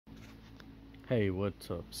Hey, what's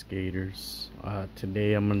up, skaters?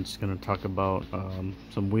 Today I'm just gonna talk about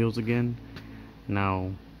some wheels again.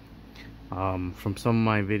 Now, from some of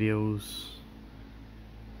my videos,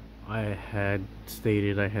 I had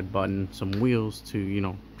stated I had bought some wheels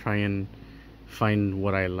to, try and find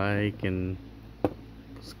what I like, and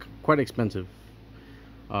it's quite expensive.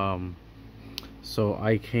 Um, so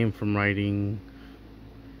I came from riding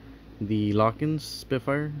the Lock-ins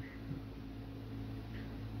Spitfire.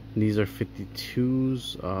 These are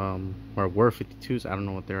 52s, or were 52s. I don't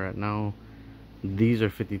know what they're at now. These are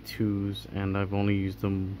 52s, and I've only used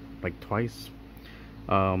them like twice.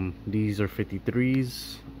 These are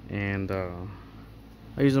 53s, and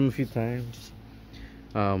I use them a few times.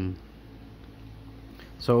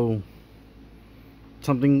 So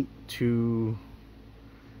something to,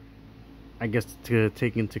 I guess, to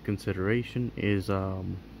take into consideration is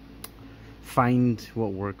find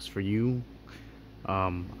what works for you.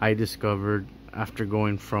 I discovered, after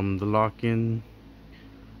going from the lock-in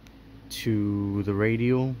to the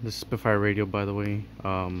radial, the Spitfire radial, by the way,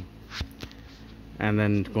 and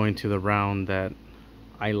then going to the round, that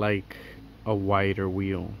I like a wider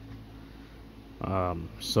wheel.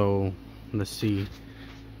 So let's see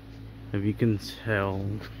if you can tell.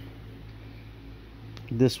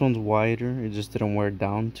 This one's wider, it just didn't wear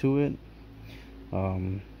down to it.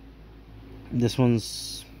 This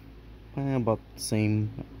one's about the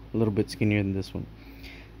same, a little bit skinnier than this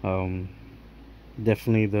one.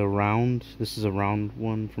 Definitely the round, this is a round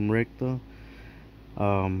one from Ricta.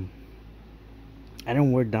 I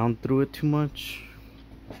didn't wear down through it too much,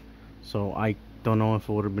 so I don't know if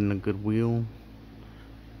it would have been a good wheel.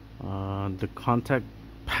 The contact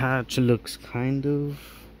patch looks kind of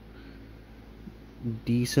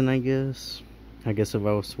decent, I guess if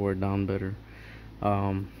I was to wear down better.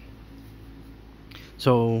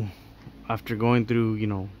 So after going through,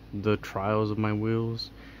 the trials of my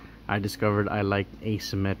wheels, I discovered I like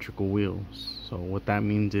asymmetrical wheels. So what that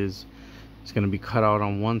means is it's going to be cut out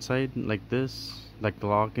on one side like this, like the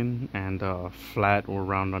lock-in, and flat or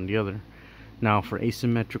round on the other. Now, for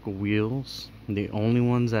asymmetrical wheels, the only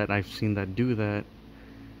ones that I've seen that do that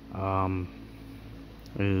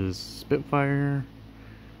is Spitfire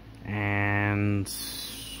and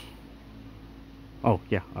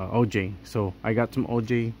OJ. So I got some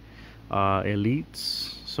OJ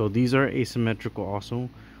Elites. So these are asymmetrical also.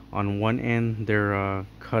 On one end they're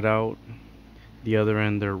cut out, the other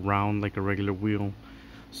end they're round like a regular wheel.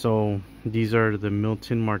 So these are the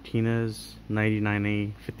Milton Martinez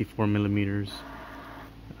 99A 54 millimeters.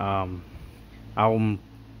 I'm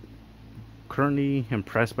currently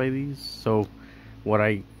impressed by these. So what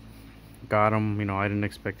I got them, I didn't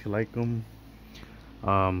expect to like them.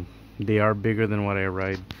 They are bigger than what I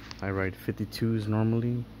ride. I ride 52s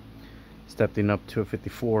normally, stepping up to a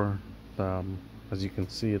 54, as you can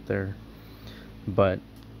see it there. But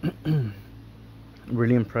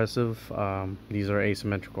really impressive. These are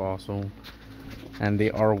asymmetrical also, and they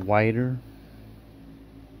are wider.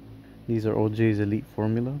 These are OJ's Elite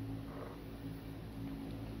Formula.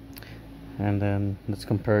 And then let's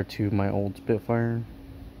compare it to my old Spitfire.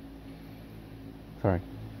 Sorry.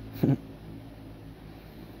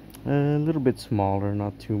 A little bit smaller,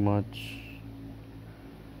 not too much.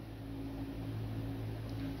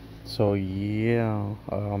 So yeah,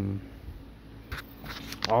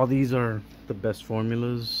 all these are the best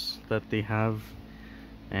formulas that they have,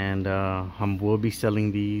 and I will be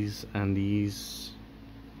selling these and these.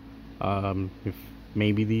 If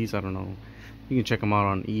maybe these, I don't know. You can check them out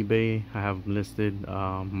on eBay. I have them listed.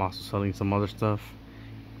 I'm also selling some other stuff.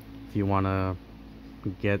 If you wanna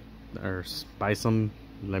get or buy some,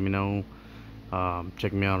 let me know.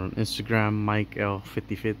 Check me out on Instagram,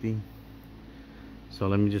 MikeL5050. So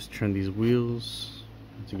let me just turn these wheels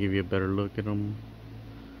to give you a better look at them.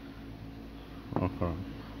 Okay.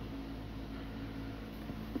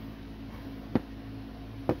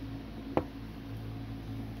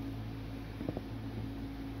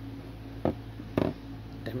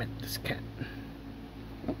 Damn it, this cat.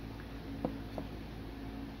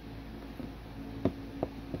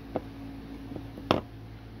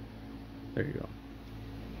 There you go.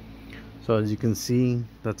 So as you can see,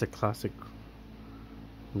 that's a classic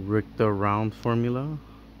ricta round formula.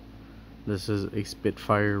 This is a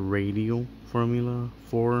Spitfire radial Formula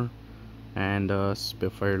 4 and a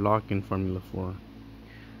Spitfire lock-in Formula 4.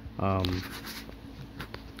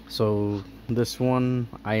 So this one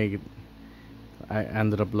I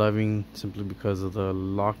ended up loving simply because of the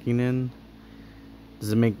locking in.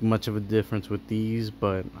 Doesn't make much of a difference with these,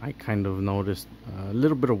 but I kind of noticed a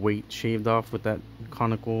little bit of weight shaved off with that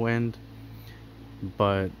conical end.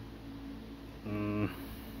 But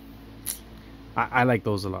I like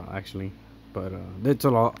those a lot actually, but it's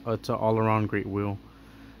an all-around great wheel.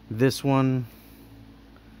 This one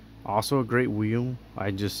also a great wheel.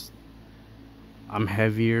 I'm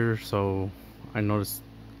heavier, so I noticed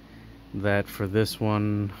that for this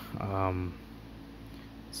one,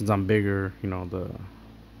 since I'm bigger, you know,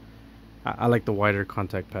 I like the wider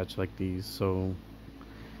contact patch like these. So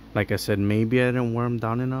like I said, maybe I didn't wear them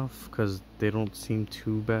down enough because they don't seem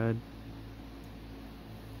too bad.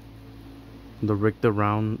 The ricta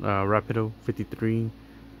round Rapido 53,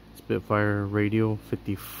 Spitfire radial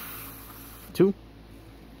 52,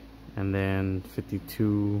 and then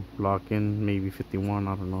 52 lock-in, maybe 51,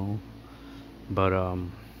 I don't know. But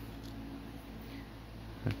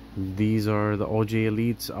these are the OJ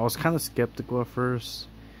Elites. I was kind of skeptical at first,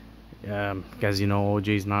 because you know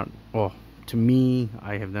OJ's not, well, to me,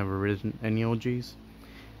 I have never ridden any OJs,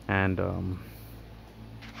 and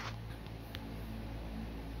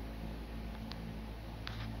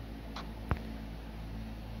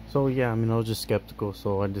so yeah, I mean, I was just skeptical,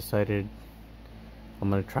 so I decided I'm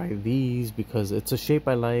gonna try these because it's a shape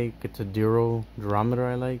I like. It's a durometer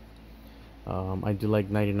I like. I do like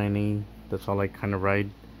 99A. That's all I kind of ride.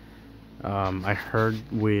 I heard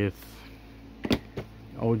with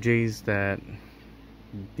OJs that,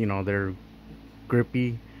 you know, they're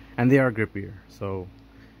grippy, and they are grippier. So,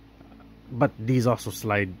 but these also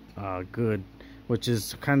slide good, which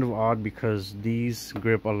is kind of odd because these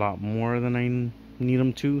grip a lot more than I need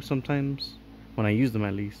them to sometimes, when I use them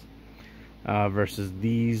at least, versus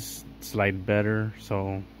these slide better.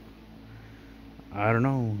 So I don't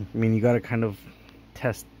know, I mean, you gotta kind of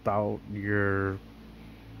test it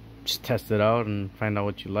out and find out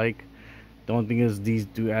what you like. The only thing is, these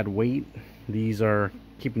do add weight. These are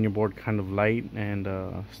keeping your board kind of light and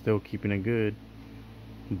still keeping it good.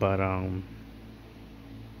 But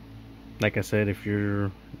like I said, if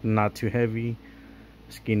you're not too heavy,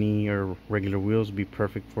 skinny or regular wheels will be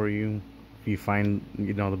perfect for you. If you find,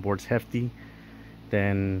 you know, the board's hefty,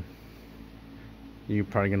 then you're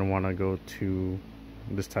probably gonna want to go to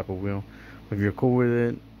this type of wheel. If you're cool with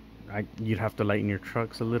it, you'd have to lighten your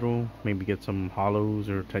trucks a little, maybe get some hollows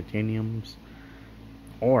or titaniums,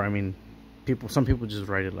 or I mean, some people just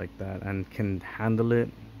ride it like that and can handle it.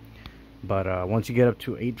 But once you get up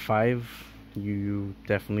to 8.5, you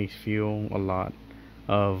definitely feel a lot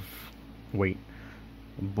of weight.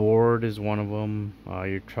 Board is one of them.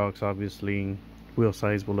 Your trucks, obviously, wheel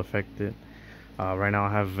size will affect it. Right now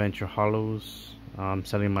I have Venture hollows. I'm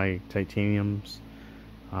selling my titaniums.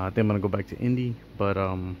 I think I'm gonna go back to Indy, but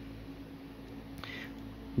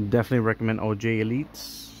definitely recommend OJ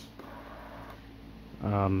Elites.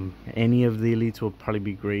 Any of the Elites will probably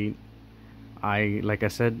be great. Like I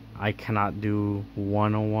said, I cannot do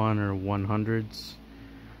 101 or 100s.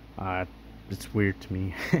 It's weird to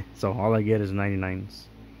me. So all I get is 99s.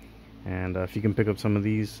 And if you can pick up some of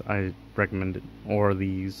these, I recommend it. Or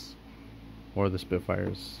these, or the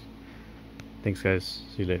Spitfires. Thanks guys,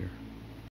 see you later.